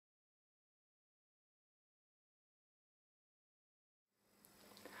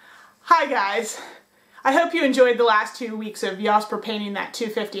Hi guys! I hope you enjoyed the last 2 weeks of Jasper painting that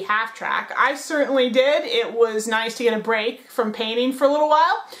 250 half track. I certainly did. It was nice to get a break from painting for a little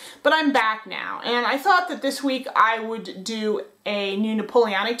while, but I'm back now. And I thought that this week I would do a new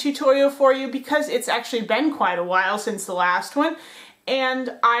Napoleonic tutorial for you because it's actually been quite a while since the last one.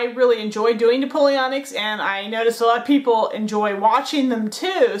 And I really enjoy doing Napoleonics, and I notice a lot of people enjoy watching them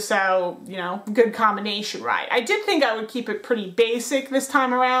too, so, you know, good combination, right? I did think I would keep it pretty basic this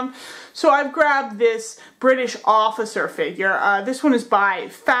time around, so I've grabbed this British officer figure. This one is by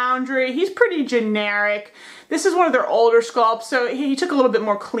Foundry. He's pretty generic. This is one of their older sculpts, so he took a little bit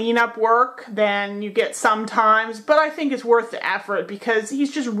more cleanup work than you get sometimes, but I think it's worth the effort because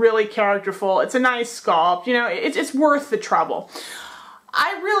he's just really characterful. It's a nice sculpt, you know, it's worth the trouble.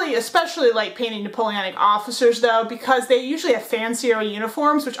 I really especially like painting Napoleonic officers though because they usually have fancier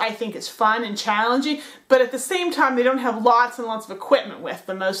uniforms, which I think is fun and challenging, but at the same time they don't have lots and lots of equipment with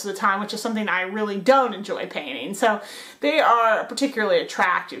them most of the time, which is something I really don't enjoy painting. So they are particularly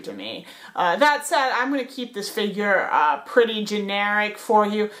attractive to me. That said, I'm going to keep this figure pretty generic for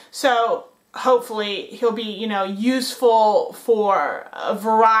you, so hopefully he'll be, you know, useful for a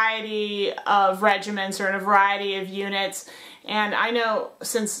variety of regiments or in a variety of units. And I know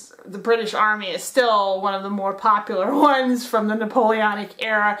since the British Army is still one of the more popular ones from the Napoleonic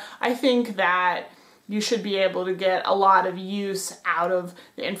era, I think that you should be able to get a lot of use out of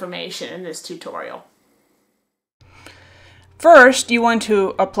the information in this tutorial. First, you want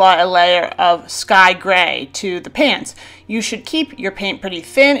to apply a layer of sky gray to the pants. You should keep your paint pretty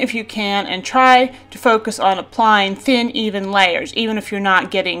thin if you can and try to focus on applying thin, even layers, even if you're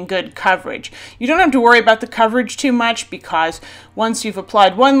not getting good coverage. You don't have to worry about the coverage too much because once you've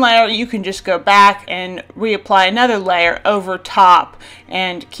applied one layer, you can just go back and reapply another layer over top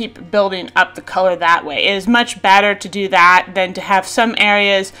and keep building up the color that way. It is much better to do that than to have some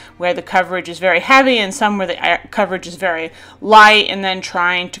areas where the coverage is very heavy and some where the coverage is very light and then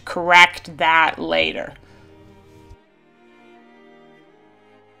trying to correct that later.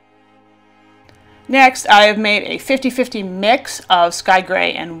 Next, I have made a 50-50 mix of sky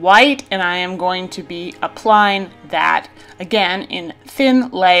gray and white, and I am going to be applying that again in thin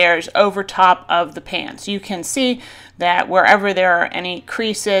layers over top of the pants. You can see that wherever there are any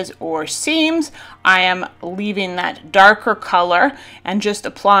creases or seams, I am leaving that darker color and just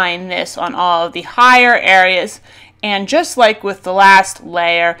applying this on all of the higher areas. And just like with the last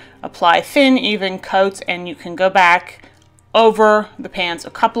layer, apply thin, even coats, and you can go back over the pants a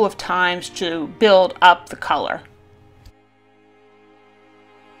couple of times to build up the color.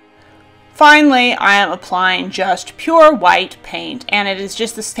 Finally, I am applying just pure white paint, and it is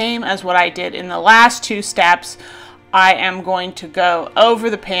just the same as what I did in the last two steps. I am going to go over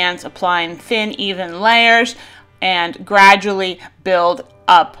the pants, applying thin, even layers, and gradually build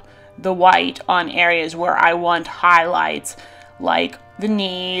up the white on areas where I want highlights, like the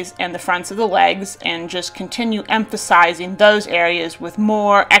knees and the fronts of the legs, and just continue emphasizing those areas with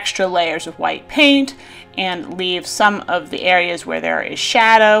more extra layers of white paint and leave some of the areas where there is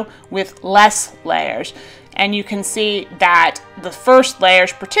shadow with less layers. And you can see that the first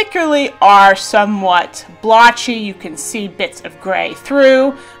layers particularly are somewhat blotchy. You can see bits of gray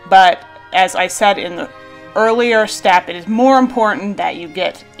through, but as I said in the earlier step, it is more important that you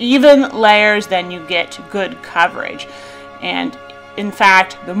get even layers than you get good coverage. And in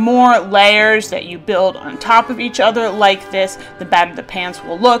fact, the more layers that you build on top of each other like this, the better the pants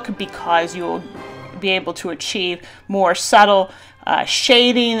will look because you'll be able to achieve more subtle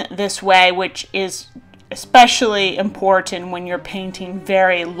shading this way, which is especially important when you're painting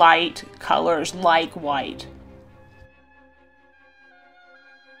very light colors like white.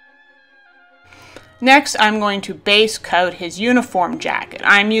 Next, I'm going to base coat his uniform jacket.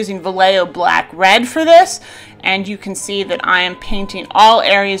 I'm using Vallejo Black Red for this, and you can see that I am painting all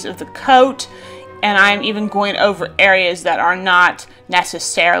areas of the coat, and I'm even going over areas that are not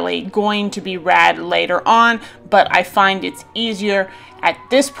necessarily going to be red later on, but I find it's easier at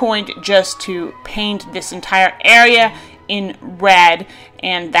this point just to paint this entire area in red,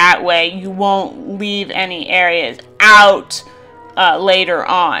 and that way you won't leave any areas out later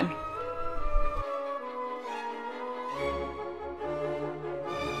on.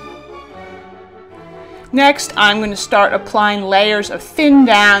 Next, I'm going to start applying layers of thinned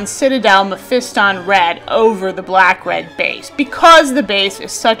down Citadel Mephiston red over the black red base. Because the base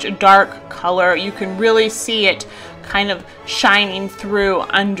is such a dark color, you can really see it kind of shining through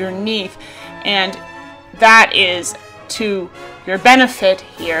underneath, and that is to your benefit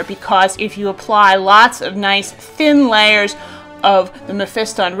here because if you apply lots of nice thin layers of the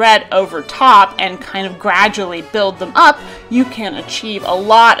Mephiston red over top and kind of gradually build them up, you can achieve a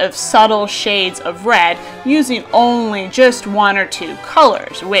lot of subtle shades of red using only just one or two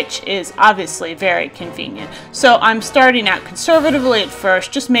colors, which is obviously very convenient. So I'm starting out conservatively at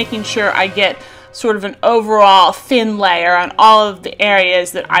first, just making sure I get sort of an overall thin layer on all of the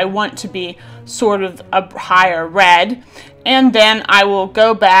areas that I want to be sort of a higher red. And then I will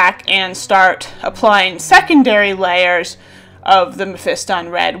go back and start applying secondary layers of the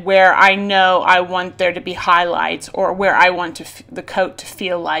Mephiston red where I know I want there to be highlights or where I want the coat to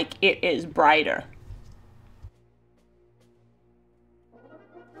feel like it is brighter.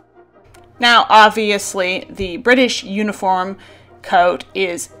 Now, obviously, the British uniform coat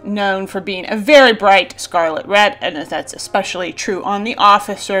is known for being a very bright scarlet red, and that's especially true on the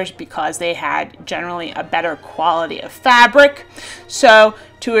officers because they had generally a better quality of fabric. So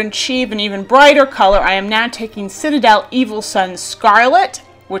to achieve an even brighter color, I am now taking Citadel Evil Sunz Scarlet,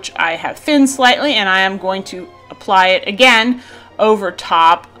 which I have thinned slightly, and I am going to apply it again over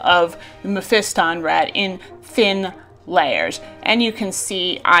top of the Mephiston red in thin layers. And you can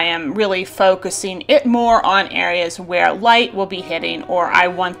see I am really focusing it more on areas where light will be hitting or I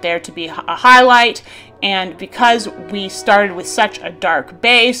want there to be a highlight. And because we started with such a dark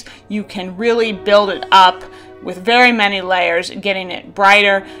base, you can really build it up with very many layers, getting it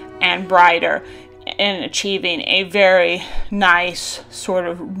brighter and brighter and achieving a very nice sort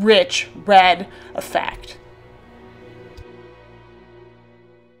of rich red effect.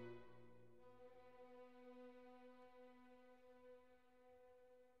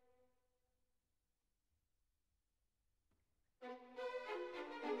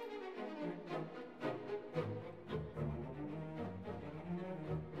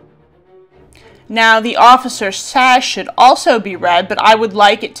 Now, the officer's sash should also be red, but I would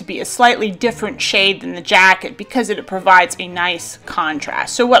like it to be a slightly different shade than the jacket because it provides a nice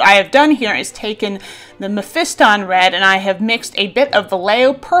contrast. So what I have done here is taken the Mephiston red and I have mixed a bit of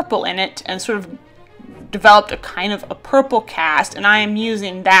Vallejo purple in it and sort of developed a kind of a purple cast, and I am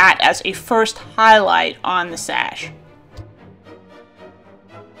using that as a first highlight on the sash.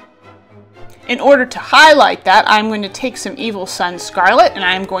 In order to highlight that, I'm going to take some Evil Sunz Scarlet and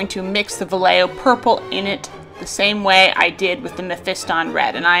I'm going to mix the Vallejo purple in it the same way I did with the Mephiston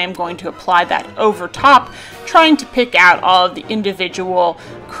red, and I am going to apply that over top, trying to pick out all of the individual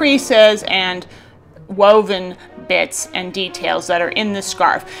creases and woven bits and details that are in the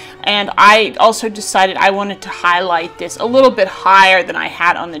scarf. And I also decided I wanted to highlight this a little bit higher than I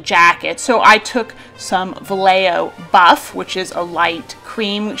had on the jacket, so I took some Vallejo Buff, which is a light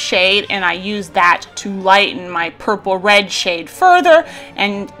cream shade, and I used that to lighten my purple red shade further,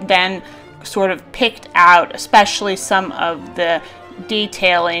 and then sort of picked out especially some of the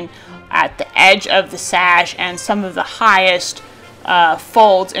detailing at the edge of the sash and some of the highest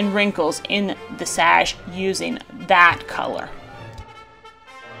folds and wrinkles in the sash using that color.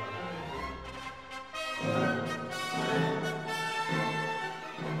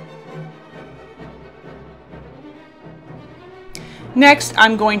 Next,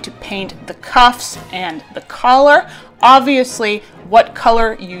 I'm going to paint the cuffs and the collar. Obviously, what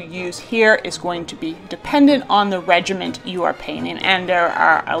color you use here is going to be dependent on the regiment you are painting, and there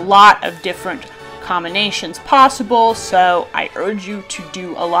are a lot of different combinations possible, so I urge you to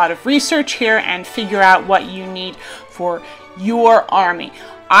do a lot of research here and figure out what you need for your army.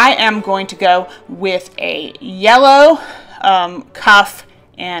 I am going to go with a yellow cuff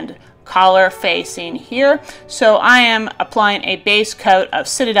and collar facing here. So I am applying a base coat of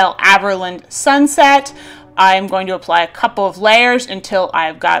Citadel Averland Sunset. I am going to apply a couple of layers until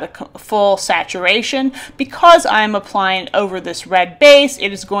I've got a full saturation. Because I'm applying over this red base,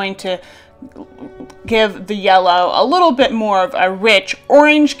 it is going to give the yellow a little bit more of a rich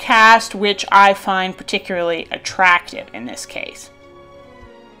orange cast, which I find particularly attractive in this case.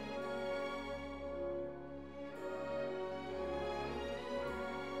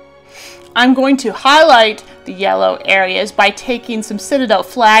 I'm going to highlight the yellow areas by taking some Citadel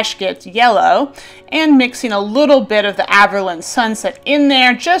Flash Gets Yellow and mixing a little bit of the Averland Sunset in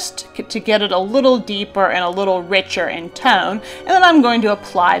there just to get it a little deeper and a little richer in tone. And then I'm going to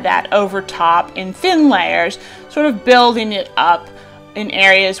apply that over top in thin layers, sort of building it up in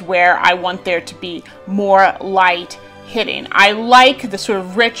areas where I want there to be more light hitting. I like the sort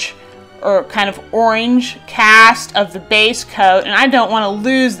of rich or kind of orange cast of the base coat, and I don't want to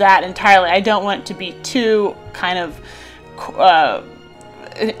lose that entirely. I don't want it to be too kind of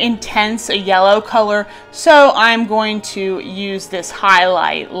intense a yellow color, so I'm going to use this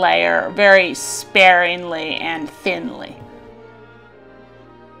highlight layer very sparingly and thinly.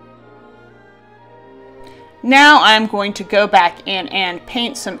 Now I'm going to go back in and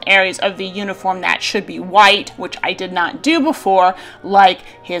paint some areas of the uniform that should be white, which I did not do before, like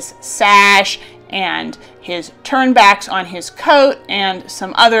his sash and his turnbacks on his coat and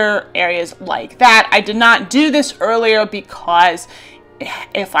some other areas like that. I did not do this earlier because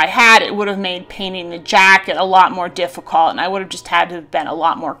if I had, it would have made painting the jacket a lot more difficult, and I would have just had to have been a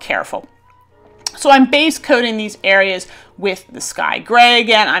lot more careful. So I'm base coating these areas with the sky gray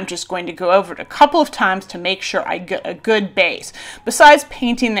again. I'm just going to go over it a couple of times to make sure I get a good base. Besides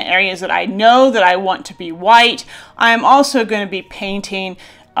painting the areas that I know that I want to be white, I'm also going to be painting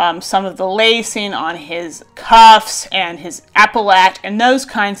some of the lacing on his cuffs and his epaulette and those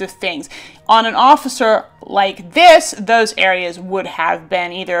kinds of things. On an officer like this, those areas would have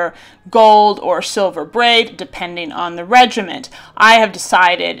been either gold or silver braid, depending on the regiment. I have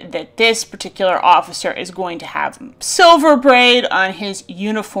decided that this particular officer is going to have silver braid on his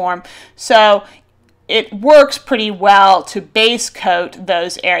uniform, so it works pretty well to base coat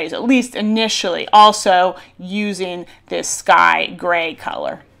those areas, at least initially, also using this sky gray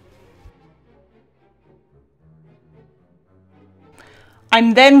color.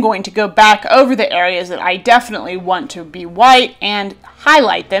 I'm then going to go back over the areas that I definitely want to be white and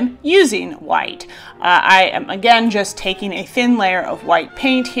highlight them using white. I am again just taking a thin layer of white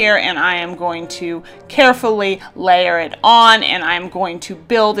paint here, and I am going to carefully layer it on, and I'm going to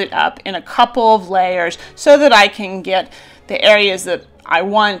build it up in a couple of layers so that I can get the areas that I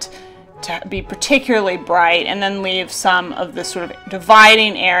want to be particularly bright, and then leave some of the sort of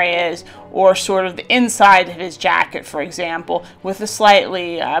dividing areas or sort of the inside of his jacket, for example, with a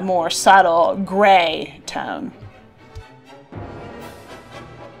slightly more subtle gray tone.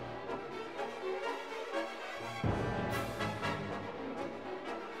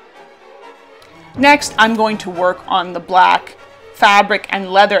 Next, I'm going to work on the black fabric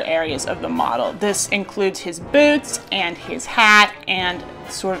and leather areas of the model. This includes his boots and his hat and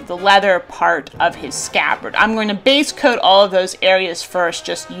sort of the leather part of his scabbard. I'm going to base coat all of those areas first,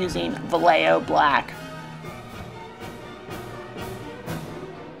 just using Vallejo black.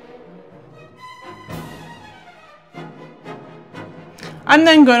 I'm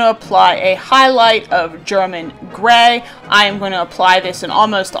then going to apply a highlight of German gray. I am going to apply this in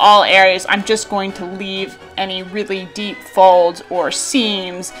almost all areas. I'm just going to leave any really deep folds or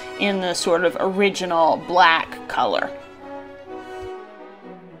seams in the sort of original black color.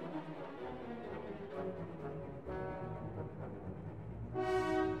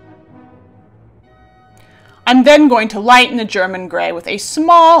 I'm then going to lighten the German gray with a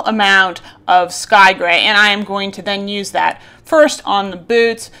small amount of sky gray, and I am going to then use that first on the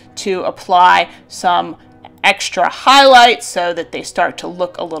boots to apply some extra highlights so that they start to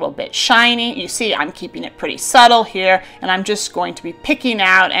look a little bit shiny. You see, I'm keeping it pretty subtle here, and I'm just going to be picking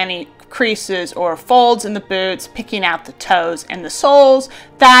out any creases or folds in the boots, picking out the toes and the soles,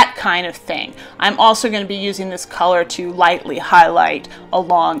 that kind of thing. I'm also going to be using this color to lightly highlight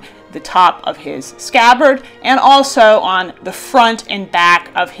along the top of his scabbard and also on the front and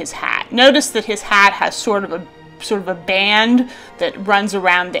back of his hat. Notice that his hat has sort of a band that runs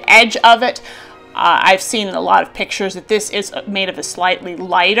around the edge of it. I've seen in a lot of pictures that this is made of a slightly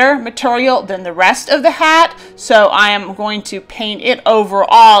lighter material than the rest of the hat, so I am going to paint it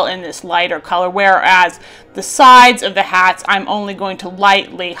overall in this lighter color, whereas the sides of the hats I'm only going to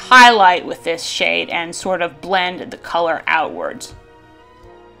lightly highlight with this shade and sort of blend the color outwards.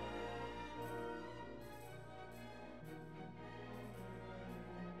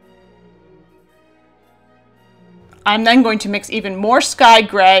 I'm then going to mix even more sky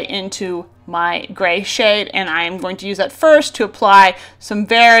gray into my gray shade, and I am going to use that first to apply some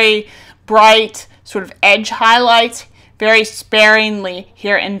very bright sort of edge highlights, very sparingly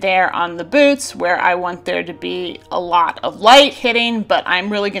here and there on the boots where I want there to be a lot of light hitting, but I'm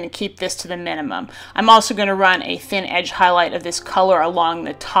really going to keep this to the minimum. I'm also going to run a thin edge highlight of this color along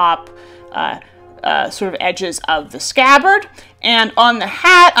the top sort of edges of the scabbard. And on the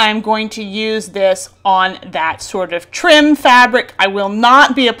hat, I'm going to use this on that sort of trim fabric. I will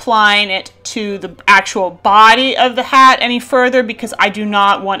not be applying it to the actual body of the hat any further because I do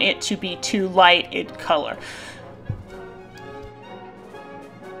not want it to be too light in color.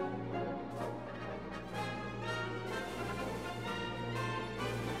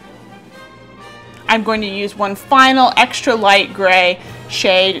 I'm going to use one final extra light gray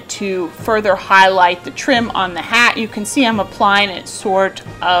shade to further highlight the trim on the hat. You can see I'm applying it sort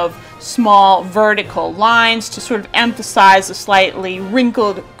of small vertical lines to sort of emphasize the slightly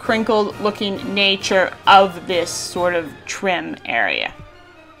wrinkled, crinkled looking nature of this sort of trim area.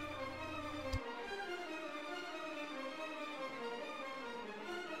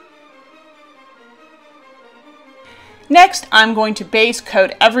 Next, I'm going to base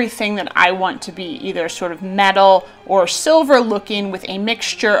coat everything that I want to be either sort of metal or silver looking with a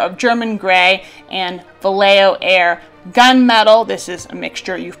mixture of German gray and Vallejo Air gunmetal. This is a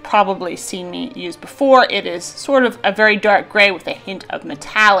mixture you've probably seen me use before. It is sort of a very dark gray with a hint of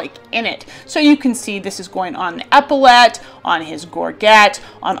metallic in it. So you can see this is going on the epaulette, on his gorget,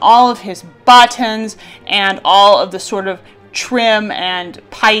 on all of his buttons, and all of the sort of trim and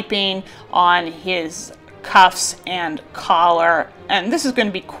piping on his cuffs and collar, and this is going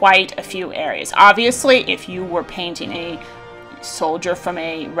to be quite a few areas. Obviously, if you were painting a soldier from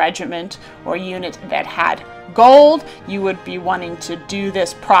a regiment or unit that had gold, you would be wanting to do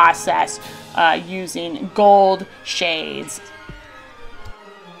this process using gold shades.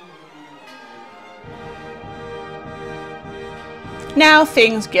 Now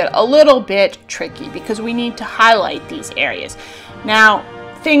things get a little bit tricky because we need to highlight these areas. Now,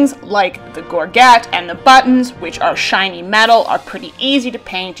 things like the gorget and the buttons, which are shiny metal, are pretty easy to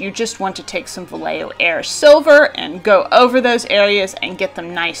paint. You just want to take some Vallejo Air silver and go over those areas and get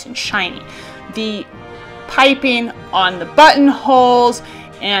them nice and shiny. The piping on the buttonholes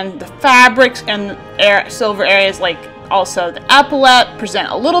and the fabrics and silver areas, like also the epaulette, present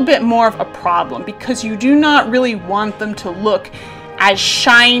a little bit more of a problem because you do not really want them to look as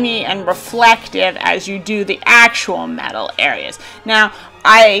shiny and reflective as you do the actual metal areas. Now,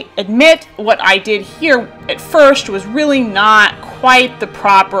 I admit what I did here at first was really not quite the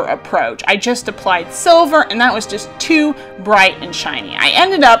proper approach. I just applied silver and that was just too bright and shiny. I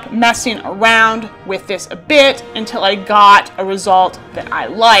ended up messing around with this a bit until I got a result that I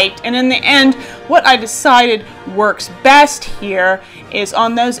liked. And in the end, what I decided works best here is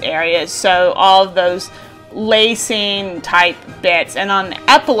on those areas. So all of those lacing type bits, and on the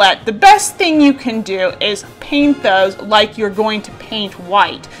epaulette, the best thing you can do is paint those like you're going to paint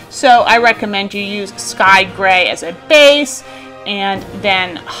white. So I recommend you use sky gray as a base and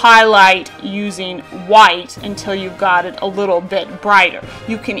then highlight using white until you've got it a little bit brighter.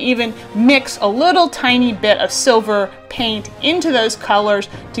 You can even mix a little tiny bit of silver paint into those colors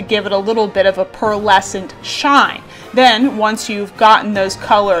to give it a little bit of a pearlescent shine. Then, once you've gotten those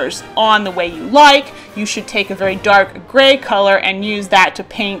colors on the way you like, you should take a very dark gray color and use that to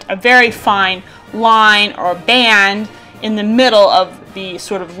paint a very fine line or band in the middle of the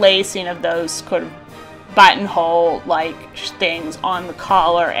sort of lacing of those sort of buttonhole-like things on the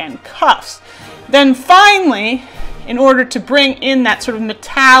collar and cuffs. Then finally, in order to bring in that sort of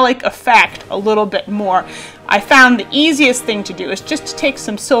metallic effect a little bit more, I found the easiest thing to do is just to take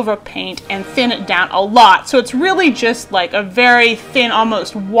some silver paint and thin it down a lot. So it's really just like a very thin,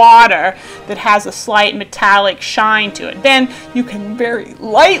 almost water that has a slight metallic shine to it. Then you can very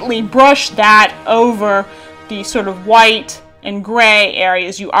lightly brush that over the sort of white and gray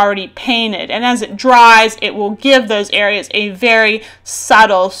areas you already painted, and as it dries it will give those areas a very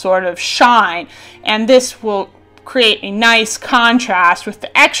subtle sort of shine, and this will create a nice contrast with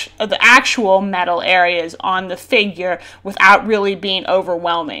the actual metal areas on the figure without really being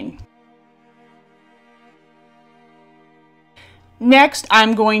overwhelming. Next,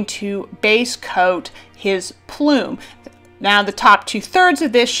 I'm going to base coat his plume. Now the top 2/3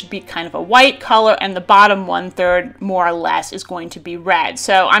 of this should be kind of a white color, and the bottom 1/3 more or less is going to be red.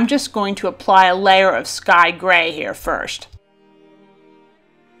 So I'm just going to apply a layer of sky gray here first.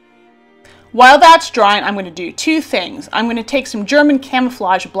 While that's drying, I'm going to do two things. I'm going to take some German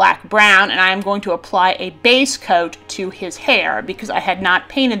camouflage black brown and I am going to apply a base coat to his hair because I had not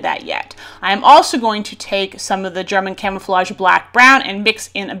painted that yet. I am also going to take some of the German camouflage black brown and mix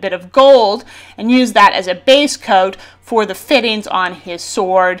in a bit of gold and use that as a base coat for the fittings on his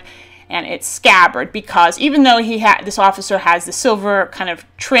sword and its scabbard, because even though this officer has the silver kind of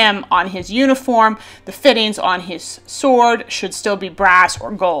trim on his uniform, the fittings on his sword should still be brass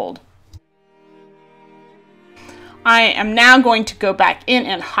or gold. I am now going to go back in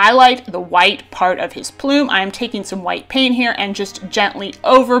and highlight the white part of his plume. I am taking some white paint here and just gently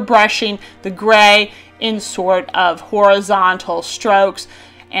overbrushing the gray in sort of horizontal strokes.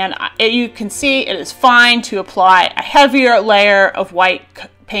 And you can see it is fine to apply a heavier layer of white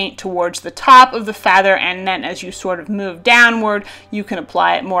paint towards the top of the feather, and then as you sort of move downward you can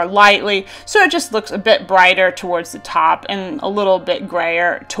apply it more lightly so it just looks a bit brighter towards the top and a little bit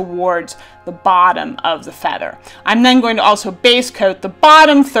grayer towards the bottom of the feather. I'm then going to also base coat the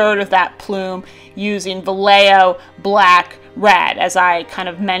bottom third of that plume using Vallejo black red, as I kind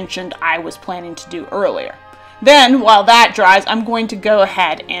of mentioned I was planning to do earlier. Then while that dries, I'm going to go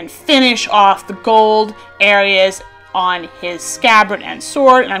ahead and finish off the gold areas on his scabbard and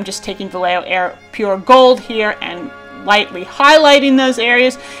sword, and I'm just taking Vallejo Air Pure Gold here and lightly highlighting those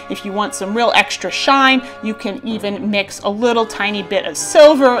areas. If you want some real extra shine, you can even mix a little tiny bit of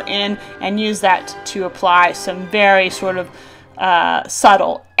silver in and use that to apply some very sort of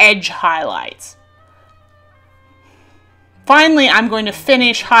subtle edge highlights. Finally, I'm going to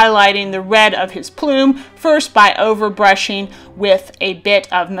finish highlighting the red of his plume, first by overbrushing with a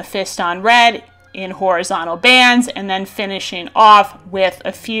bit of Mephiston red in horizontal bands, and then finishing off with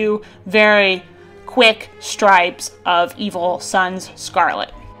a few very quick stripes of Evil Sun's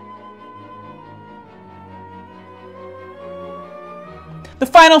Scarlet. The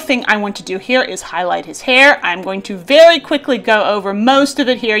final thing I want to do here is highlight his hair. I'm going to very quickly go over most of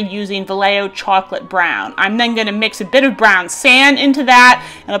it here using Vallejo Chocolate Brown. I'm then going to mix a bit of brown sand into that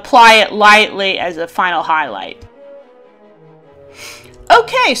and apply it lightly as a final highlight.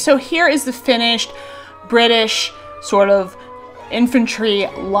 Okay, so here is the finished British sort of infantry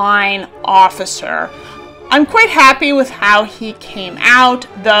line officer. I'm quite happy with how he came out,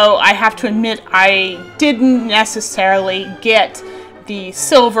 though I have to admit I didn't necessarily get the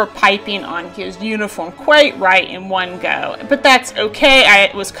silver piping on his uniform quite right in one go, but that's okay.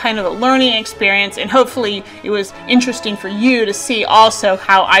 It was kind of a learning experience, and hopefully it was interesting for you to see also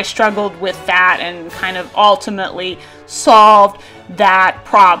how I struggled with that and kind of ultimately solved that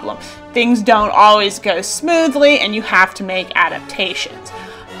problem. Things don't always go smoothly, and you have to make adaptations.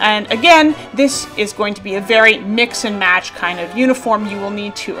 And again, this is going to be a very mix and match kind of uniform. You will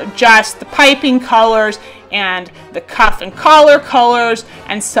need to adjust the piping colors and the cuff and collar colors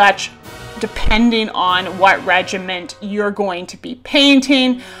and such, depending on what regiment you're going to be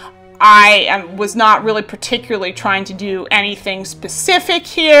painting. I was not really particularly trying to do anything specific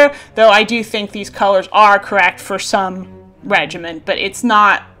here, though I do think these colors are correct for some regiment, but it's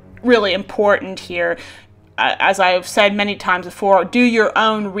not really important here. As I've said many times before, do your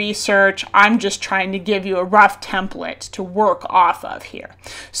own research. I'm just trying to give you a rough template to work off of here.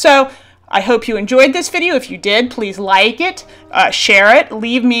 So I hope you enjoyed this video. If you did, please like it, share it,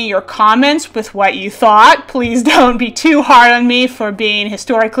 leave me your comments with what you thought. Please don't be too hard on me for being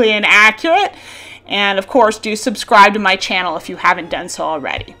historically inaccurate. And of course, do subscribe to my channel if you haven't done so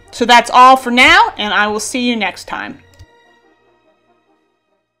already. So that's all for now, and I will see you next time.